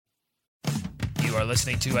You are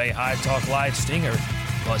listening to a Hive Talk Live stinger.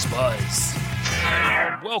 Buzz, buzz.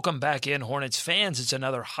 Welcome back in, Hornets fans. It's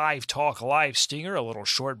another Hive Talk Live stinger, a little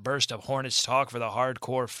short burst of Hornets talk for the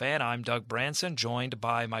hardcore fan. I'm Doug Branson, joined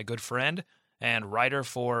by my good friend and writer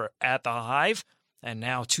for At the Hive, and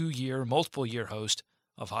now multiple-year host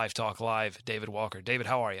of Hive Talk Live, David Walker. David,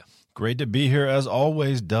 how are you? Great to be here as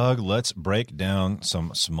always, Doug. Let's break down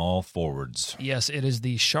some small forwards. Yes, it is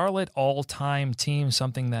the Charlotte all-time team,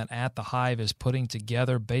 something that At the Hive is putting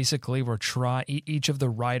together. Basically, each of the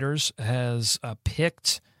writers has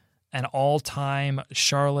picked an all-time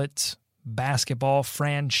Charlotte basketball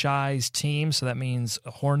franchise team. So that means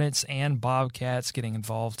Hornets and Bobcats getting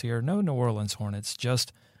involved here. No New Orleans Hornets,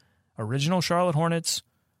 just original Charlotte Hornets,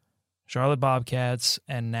 Charlotte Bobcats,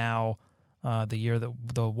 and now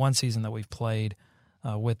the one season that we've played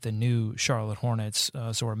with the new Charlotte Hornets.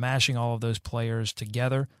 So we're mashing all of those players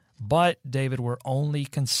together. But, David, we're only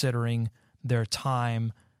considering their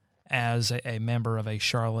time as a member of a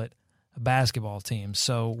Charlotte basketball team.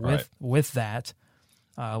 So with that,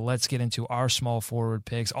 let's get into our small forward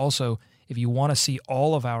picks. Also, if you want to see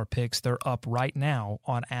all of our picks, they're up right now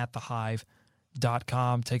on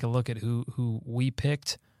atthehive.com. Take a look at who we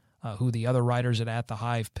picked, who the other writers at the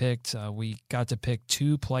Hive picked. We got to pick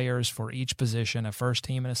 2 players for each position, a first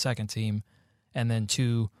team and a second team, and then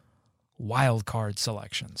 2 wild card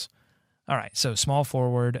selections. All right, so small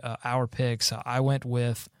forward, our picks. I went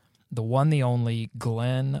with the one, the only,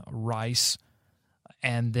 Glenn Rice.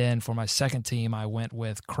 And then for my second team, I went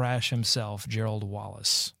with Crash himself, Gerald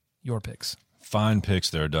Wallace. Your picks. Fine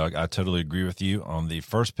picks there, Doug. I totally agree with you on the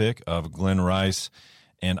first pick of Glenn Rice.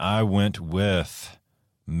 And I went with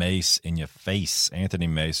Mace in your face. Anthony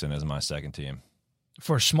Mason as my second team.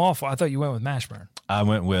 For small, I thought you went with Mashburn. I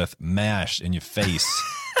went with Mash in your face.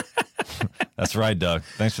 That's right, Doug.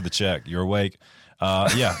 Thanks for the check. You're awake.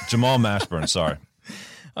 Jamal Mashburn. Sorry.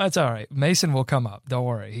 That's all right. Mason will come up. Don't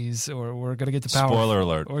worry. We're going to get to power. Spoiler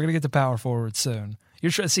alert. We're going to get to power forward soon.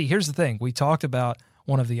 See, here's the thing. We talked about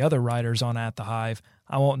one of the other writers on At the Hive.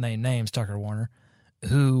 I won't name names, Tucker Warner,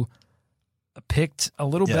 who picked a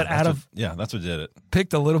little bit out of. Yeah, that's what did it.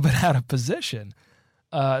 Picked a little bit out of position.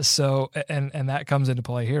 So that comes into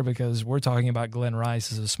play here because we're talking about Glenn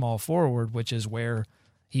Rice as a small forward, which is where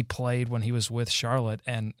he played when he was with Charlotte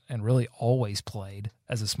and really always played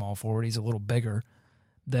as a small forward. He's a little bigger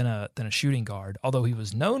than a shooting guard, although he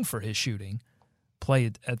was known for his shooting,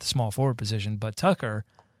 played at the small forward position. But Tucker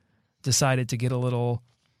decided to get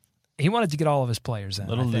he wanted to get all of his players in. A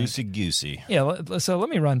little loosey-goosey. Yeah, so let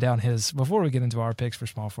me run down before we get into our picks for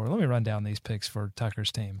small forward, let me run down these picks for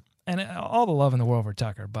Tucker's team. And all the love in the world for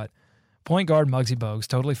Tucker, but point guard Muggsy Bogues,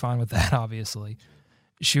 totally fine with that, obviously.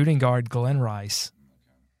 Shooting guard Glenn Rice.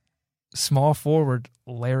 Small forward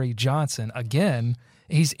Larry Johnson. Again,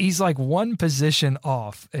 he's like one position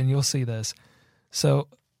off, and you'll see this. So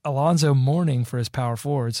Alonzo Mourning for his power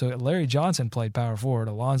forward. So Larry Johnson played power forward.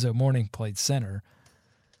 Alonzo Mourning played center.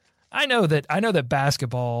 I know that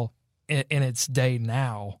basketball in its day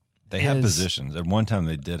now. They have positions. At one time,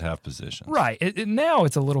 they did have positions. Right. Now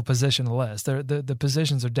it's a little positionless. The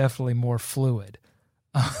positions are definitely more fluid.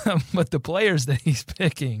 But the players that he's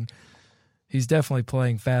picking, he's definitely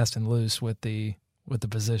playing fast and loose with the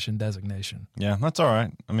position designation. Yeah, that's all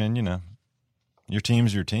right. I mean, your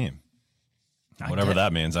team's your team. Whatever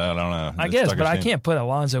that means. I don't know. I guess, but I can't put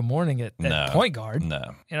Alonzo Mourning at point guard.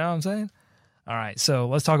 No. You know what I'm saying? All right, so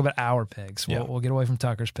let's talk about our picks. We'll get away from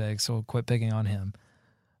Tucker's picks, so we'll quit picking on him.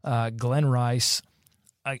 Glenn Rice,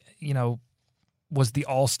 was the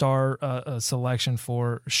All-Star selection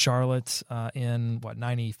for Charlotte in,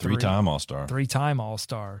 93? Three-time All-Star. Three-time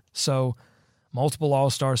All-Star. So multiple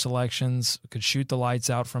All-Star selections, could shoot the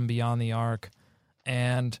lights out from beyond the arc.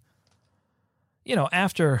 And,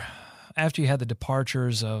 after you had the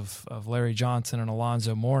departures of Larry Johnson and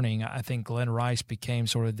Alonzo Mourning, I think Glenn Rice became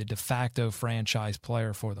sort of the de facto franchise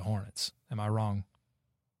player for the Hornets. Am I wrong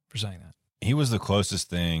for saying that? He was the closest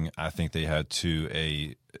thing I think they had to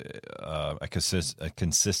a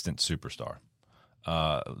consistent superstar.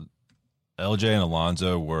 LJ and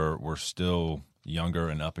Alonzo were still younger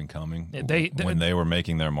and up and coming when they were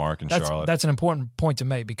making their mark in Charlotte. That's an important point to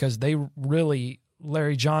make because they really,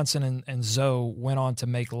 Larry Johnson and Zoe went on to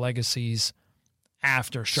make legacies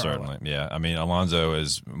after Charlotte. Certainly, yeah. I mean, Alonzo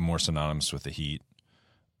is more synonymous with the Heat.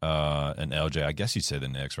 And LJ, I guess you'd say the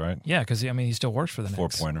Knicks, right? Yeah, because he still works for the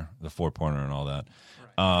Knicks. The 4-pointer and all that.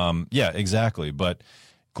 Right. Yeah, exactly. But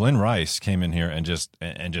Glenn Rice came in here and just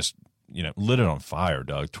lit it on fire,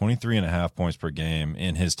 Doug. 23.5 points per game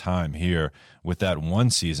in his time here with that one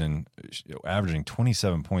season, averaging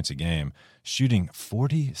 27 points a game, shooting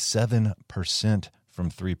 47% from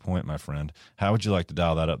 3-point, my friend. How would you like to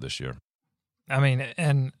dial that up this year? I mean,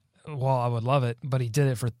 I would love it, but he did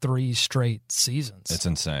it for 3 straight seasons. It's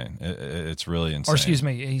insane. It's really insane. Or excuse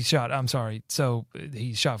me, I'm sorry. So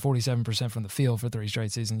he shot 47% from the field for 3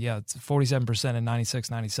 straight seasons. Yeah, it's 47% in 96,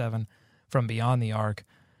 97 from beyond the arc.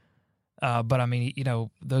 But I mean,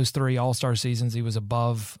 those 3 All-Star seasons, he was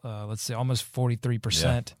above, let's say, almost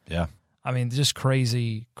 43%. Yeah. I mean, just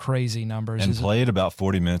crazy, crazy numbers. And played about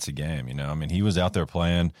 40 minutes a game. I mean, he was out there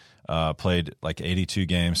playing, played like 82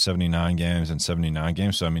 games, 79 games, and 79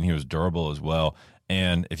 games. So, I mean, he was durable as well.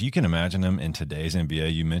 And if you can imagine him in today's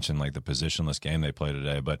NBA, you mentioned like the positionless game they play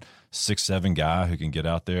today, but 6'7" guy who can get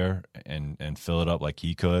out there and fill it up like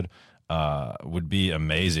he could would be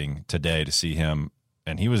amazing today to see him.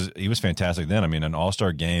 And he was fantastic then. I mean, an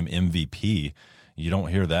All-Star game MVP. You don't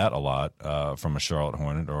hear that a lot from a Charlotte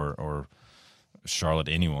Hornet or Charlotte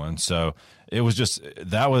anyone. So it was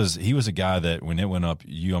he was a guy that when it went up,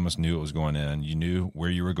 you almost knew it was going in. You knew where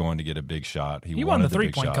you were going to get a big shot. He won the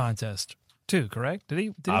 3-point contest too, correct? Did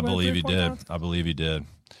he I believe he did. I believe he did.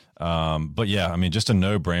 But yeah, I mean, just a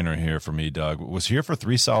no-brainer here for me, Doug. Was here for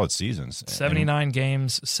 3 solid seasons. 79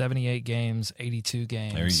 games, 78 games, 82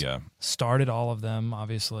 games. There you go. Started all of them,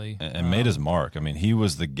 obviously. And made his mark. I mean, he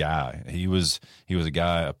was the guy. He was a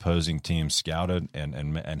guy opposing teams scouted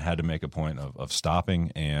and had to make a point of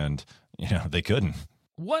stopping, and, they couldn't.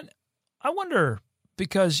 What I wonder,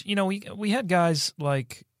 because, we had guys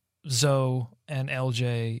like Zoe and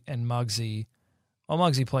LJ and Muggsy. Well,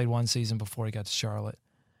 Muggsy played 1 season before he got to Charlotte.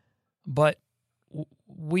 But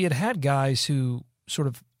we had guys who sort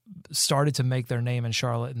of started to make their name in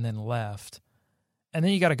Charlotte and then left. And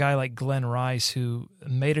then you got a guy like Glenn Rice who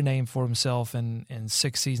made a name for himself in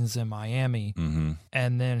 6 seasons in Miami. Mm-hmm.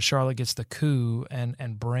 And then Charlotte gets the coup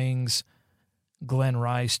and brings Glenn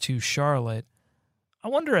Rice to Charlotte. I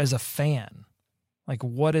wonder, as a fan, like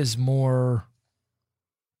what is more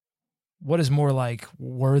like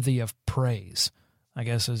worthy of praise? I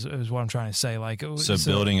guess is what I'm trying to say. Like, so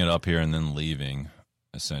building it up here and then leaving,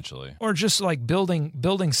 essentially, or just like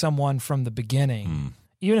building someone from the beginning,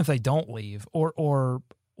 even if they don't leave, or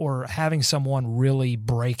having someone really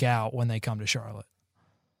break out when they come to Charlotte.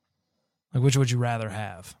 Like, which would you rather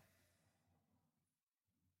have?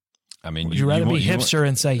 I mean, would you rather be hipster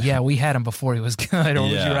and say, "Yeah, we had him before he was good," or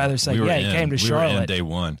would you rather say, "Yeah, he came to Charlotte we were in day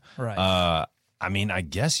one"? Right. I mean, I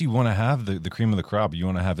guess you want to have the cream of the crop. You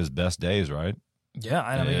want to have his best days, right? Yeah,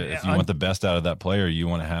 I mean, if you want the best out of that player, you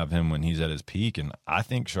want to have him when he's at his peak, and I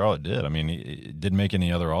think Charlotte did. I mean, he didn't make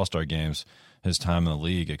any other All-Star games his time in the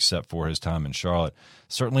league except for his time in Charlotte.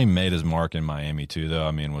 Certainly made his mark in Miami too, though.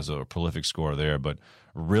 I mean, was a prolific scorer there, but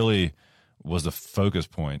really was the focal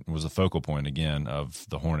point again of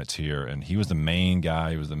the Hornets here, and he was the main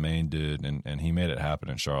guy, he was the main dude, and he made it happen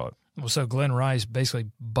in Charlotte. Well, so Glenn Rice basically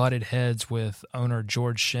butted heads with owner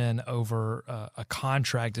George Shinn over a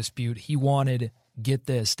contract dispute. He wanted, get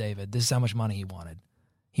this, David, this is how much money he wanted.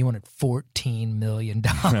 He wanted $14 million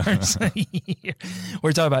a year.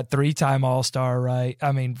 We're talking about 3-time All-Star, right?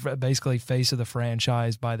 I mean, basically face of the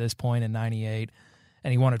franchise by this point in 98.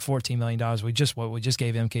 And he wanted $14 million. We just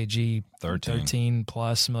gave MKG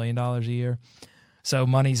 $13+ million a year. So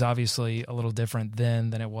money's obviously a little different then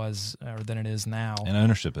than it was or than it is now. And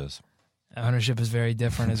ownership is. Ownership is very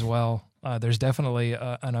different as well. There's definitely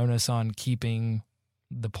an onus on keeping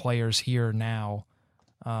the players here now,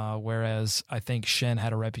 whereas I think Shinn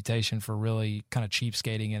had a reputation for really kind of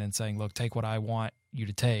cheapskating it and saying, look, take what I want you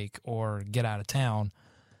to take or get out of town.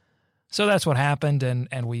 So that's what happened,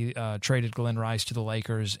 and we traded Glenn Rice to the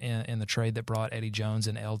Lakers in the trade that brought Eddie Jones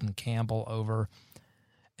and Eldon Campbell over.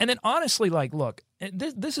 And then honestly, like, look,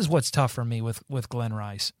 this is what's tough for me with Glenn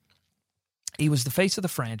Rice. He was the face of the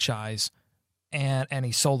franchise, and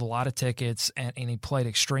he sold a lot of tickets, and he played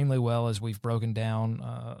extremely well, as we've broken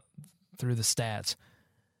down through the stats.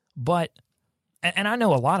 But, and I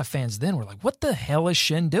know a lot of fans then were like, what the hell is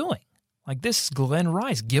Shinn doing? Like, this is Glenn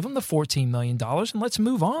Rice. Give him the $14 million and let's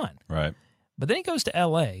move on. Right. But then he goes to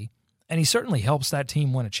L.A., and he certainly helps that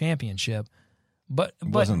team win a championship. But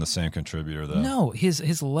wasn't the same contributor, though. No,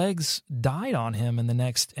 his legs died on him in the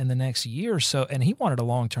next year or so, and he wanted a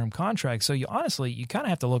long-term contract. So you kind of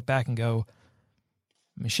have to look back and go,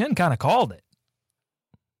 I mean, Shinn kind of called it.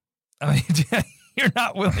 I mean, you're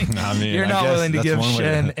not willing. You're not willing to give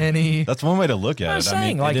Shinn any. That's one way to look at it. I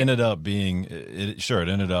mean, like, it ended up being. It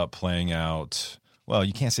ended up playing out. Well,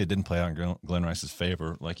 you can't say it didn't play out in Glenn Rice's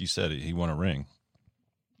favor. Like you said, he won a ring.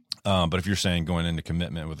 But if you're saying going into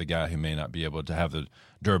commitment with a guy who may not be able to have the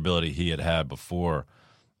durability he had before,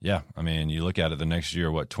 yeah, I mean, you look at it the next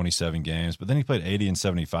year, 27 games, but then he played 80 and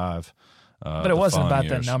 75. But it wasn't about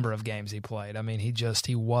years. the number of games he played. I mean,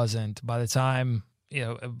 he wasn't. By the time,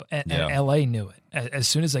 L.A. knew it. As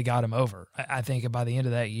soon as they got him over, I think by the end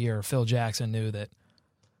of that year, Phil Jackson knew that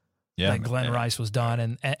Glenn Rice was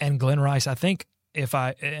done. And Glenn Rice, I think,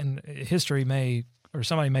 and history may, or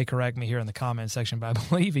somebody may correct me here in the comment section, but I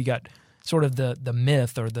believe he got sort of the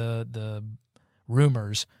myth or the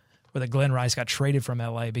rumors where that Glenn Rice got traded from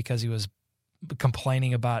L.A. because he was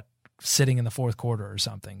complaining about sitting in the fourth quarter or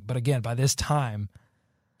something. But again, by this time,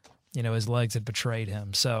 his legs had betrayed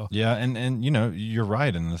him. So yeah, and you're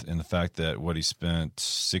right in the fact that he spent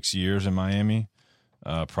 6 years in Miami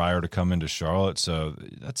prior to coming to Charlotte. So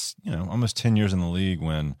that's almost 10 years in the league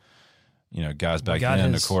when guys back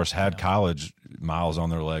then, of course, had college miles on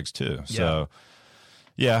their legs too. Yeah. So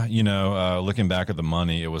yeah, looking back at the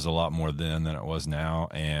money, it was a lot more then than it was now.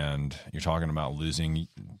 And you're talking about losing,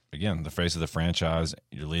 again, the face of the franchise,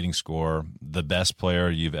 your leading scorer, the best player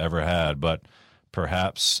you've ever had. But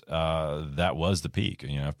perhaps that was the peak.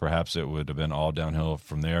 Perhaps it would have been all downhill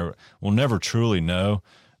from there. We'll never truly know.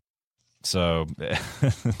 So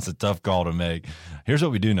it's a tough call to make. Here's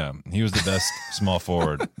what we do know. He was the best small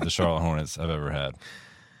forward the Charlotte Hornets have ever had.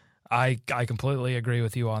 I completely agree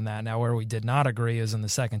with you on that. Now, where we did not agree is in the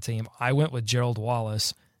second team. I went with Gerald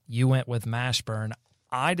Wallace. You went with Mashburn.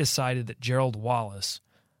 I decided that Gerald Wallace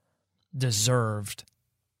deserved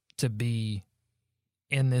to be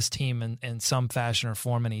in this team in some fashion or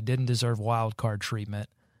form, and he didn't deserve wild card treatment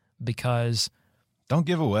because don't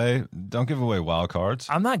give away wild cards.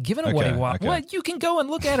 I'm not giving away wild. Okay. Well, you can go and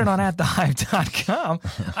look at it on atthehive.com.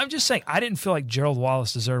 I'm just saying I didn't feel like Gerald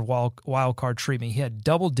Wallace deserved wild card treatment. He had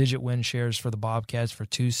double-digit win shares for the Bobcats for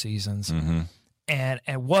 2 seasons, and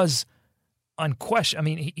was unquestioned. I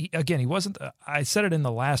mean, he wasn't. I said it in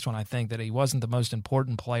the last one. I think that he wasn't the most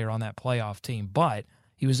important player on that playoff team, but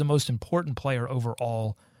he was the most important player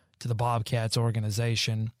overall to the Bobcats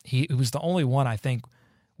organization. He was the only one, I think,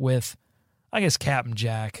 with, I guess, Captain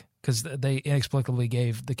Jack, because they inexplicably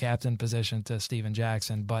gave the captain position to Steven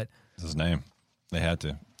Jackson. But that's his name. They had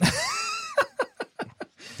to.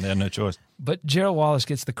 They had no choice. But Gerald Wallace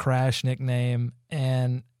gets the Crash nickname,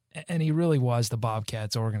 and he really was the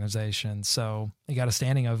Bobcats organization. So he got a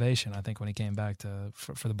standing ovation, I think, when he came back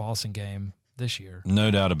for the Boston game this year.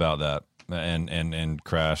 No doubt about that. And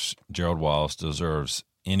Crash, Gerald Wallace deserves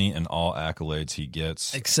any and all accolades he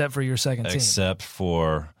gets. Except for your second team. Except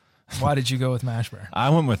for... Why did you go with Mashburn? I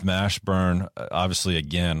went with Mashburn. Obviously,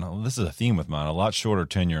 again, this is a theme with mine, a lot shorter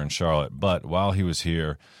tenure in Charlotte. But while he was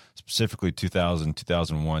here, specifically 2000,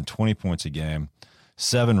 2001, 20 points a game,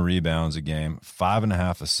 7 rebounds a game,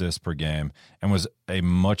 5.5 assists per game, and was a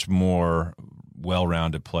much more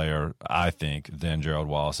well-rounded player, I think, than Gerald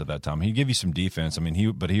Wallace at that time. He'd give you some defense. I mean, he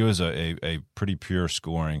was a pretty pure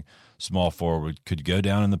scoring small forward, could go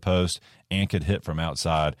down in the post and could hit from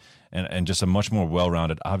outside, and just a much more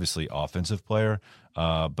well-rounded, obviously offensive player,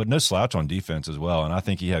 but no slouch on defense as well. And I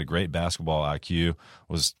think he had a great basketball IQ,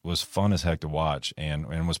 was fun as heck to watch, and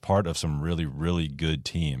was part of some really, really good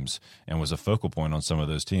teams and was a focal point on some of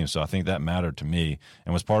those teams. So I think that mattered to me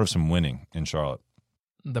and was part of some winning in Charlotte.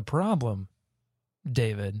 The problem,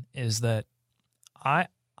 David, is that I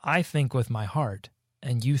think with my heart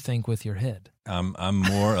and you think with your head. I'm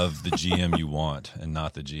more of the GM you want and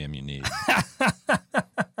not the GM you need.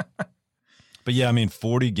 But yeah, I mean,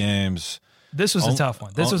 40 games. This was a tough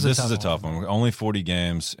one. This is a tough one. Only 40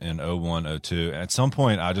 games in 01, 02. At some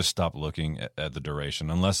point, I just stopped looking at the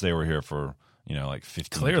duration, unless they were here for, like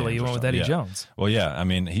 15 Clearly, games you went with Eddie Jones. Well, yeah. I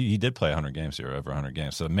mean, he did play 100 games here, over 100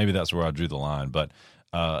 games. So maybe that's where I drew the line. But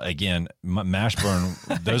again,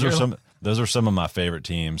 Mashburn, those are some of my favorite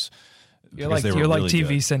teams. You're like really TV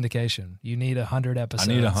good. Syndication. You need 100 episodes.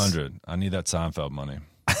 I need 100. I need that Seinfeld money.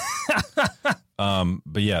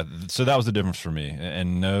 But yeah, so that was the difference for me.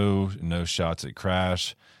 And no shots at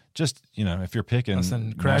Crash. Just, if you're picking,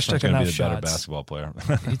 listen, Crash took enough shots. Better basketball player.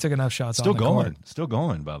 He took enough shots. Still on the going. court. Still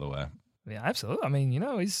going, by the way. Yeah, absolutely. I mean,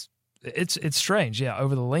 it's strange. Yeah,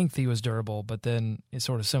 over the length he was durable, but then it's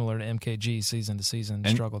sort of similar to MKG season to season,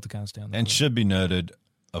 struggled to kind of stay on the And court. Should be noted,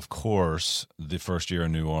 of course, the first year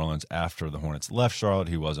in New Orleans after the Hornets left Charlotte,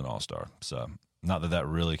 he was an all-star. So not that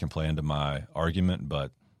really can play into my argument,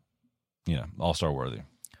 but, all-star worthy.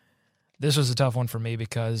 This was a tough one for me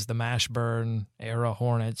because the Mashburn era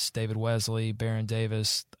Hornets, David Wesley, Baron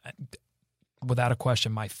Davis, without a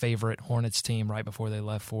question, my favorite Hornets team right before they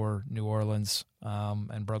left for New Orleans,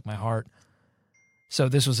 and broke my heart. So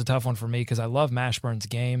this was a tough one for me because I love Mashburn's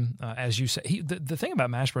game. As you said, the thing about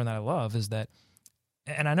Mashburn that I love is that,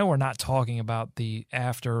 and I know we're not talking about the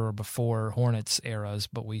after or before Hornets eras,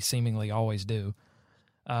 but we seemingly always do.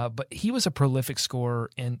 But he was a prolific scorer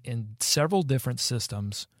in several different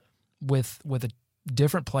systems with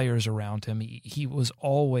different players around him. He was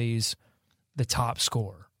always the top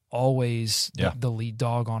scorer, always the lead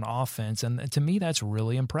dog on offense. And to me, that's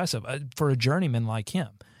really impressive for a journeyman like him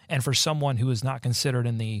and for someone who is not considered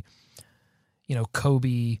in the,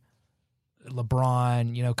 Kobe,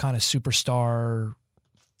 LeBron, kind of superstar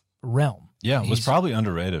realm. Yeah, was probably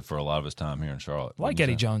underrated for a lot of his time here in Charlotte. Like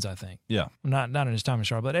Eddie Jones, I think. Yeah. Not in his time in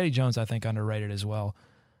Charlotte, but Eddie Jones, I think, underrated as well.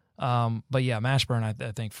 But yeah, Mashburn,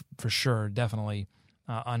 I think for sure, definitely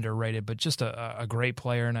underrated, but just a great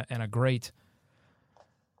player and a great,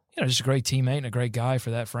 just a great teammate and a great guy for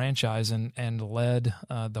that franchise and led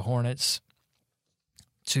the Hornets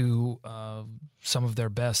to some of their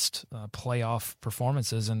best playoff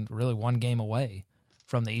performances and really one game away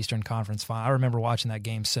from the Eastern Conference Final. I remember watching that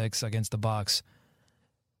Game 6 against the Bucks,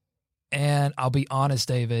 and I'll be honest,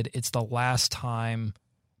 David, it's the last time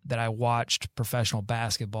that I watched professional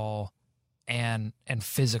basketball and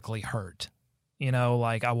physically hurt.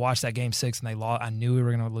 I watched that Game 6 and they lost. I knew we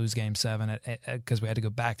were going to lose Game 7 because we had to go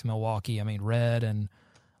back to Milwaukee. I mean,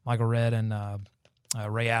 Michael Redd and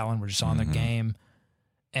Ray Allen were just on the game,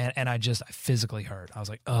 and I physically hurt. I was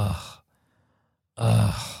like, ugh.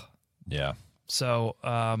 Yeah. So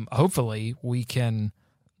hopefully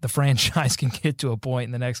the franchise can get to a point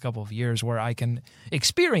in the next couple of years where I can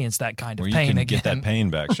experience that kind of pain again. Where you can get that pain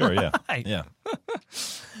back. Sure, yeah. Right. Yeah.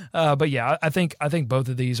 But yeah, I think both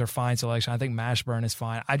of these are fine selection. I think Mashburn is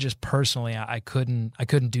fine. I just personally I couldn't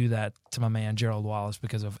do that to my man Gerald Wallace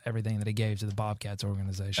because of everything that he gave to the Bobcats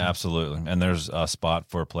organization. Absolutely. And there's a spot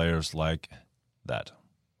for players like that.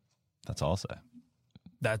 That's all I'll say.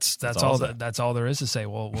 That's all there is to say.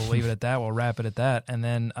 We'll leave it at that. We'll wrap it at that, and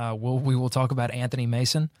then we will talk about Anthony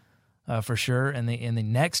Mason for sure in the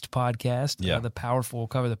next podcast. Yeah, we'll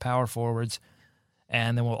cover the power forwards,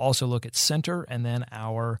 and then we'll also look at center, and then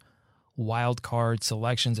our wild card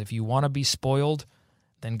selections. If you want to be spoiled,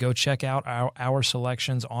 then go check out our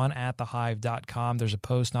selections on atthehive.com. There's a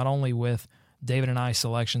post not only with David and I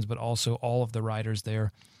selections, but also all of the writers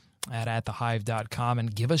there at thehive.com,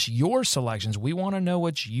 and give us your selections. We want to know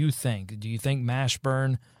what you think. Do you think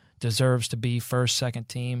Mashburn deserves to be first, second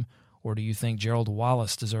team, or do you think Gerald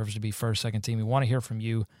Wallace deserves to be first, second team? We want to hear from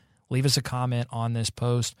you. Leave us a comment on this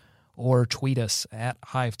post or tweet us at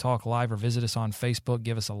Hive Talk Live or visit us on Facebook.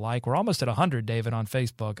 Give us a like. We're almost at 100, David, on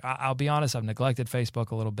Facebook. I'll be honest, I've neglected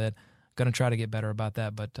Facebook a little bit. Going to try to get better about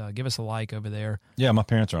that, but give us a like over there. Yeah, my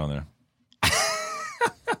parents are on there.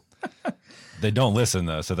 They don't listen,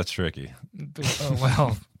 though, so that's tricky. Oh,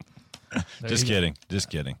 well. Just kidding.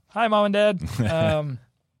 Hi, Mom and Dad.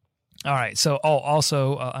 All right, so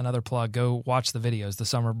also another plug, go watch the videos, the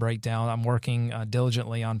summer breakdown. I'm working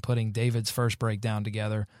diligently on putting David's first breakdown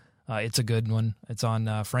together. It's a good one. It's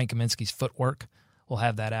on Frank Kaminsky's footwork. We'll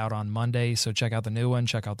have that out on Monday, so check out the new one,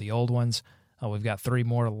 check out the old ones. We've got 3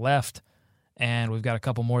 more left, and we've got a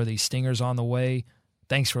couple more of these stingers on the way.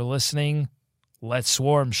 Thanks for listening. Let's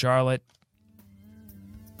swarm, Charlotte.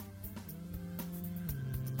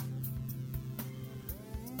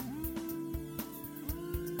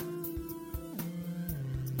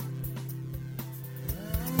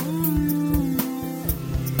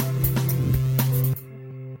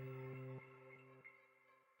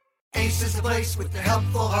 Ace is the place with the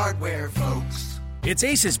helpful hardware, folks. It's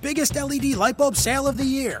Ace's biggest LED light bulb sale of the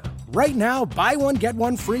year. Right now, buy one, get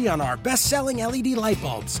one free on our best-selling LED light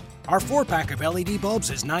bulbs. Our 4-pack of LED bulbs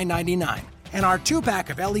is $9.99, and our 2-pack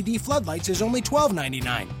of LED floodlights is only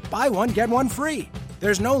 $12.99. Buy one, get one free.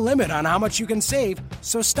 There's no limit on how much you can save,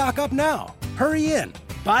 so stock up now. Hurry in.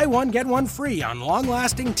 Buy one, get one free on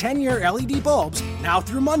long-lasting 10-year LED bulbs now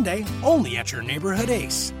through Monday, only at your neighborhood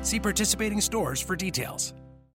Ace. See participating stores for details.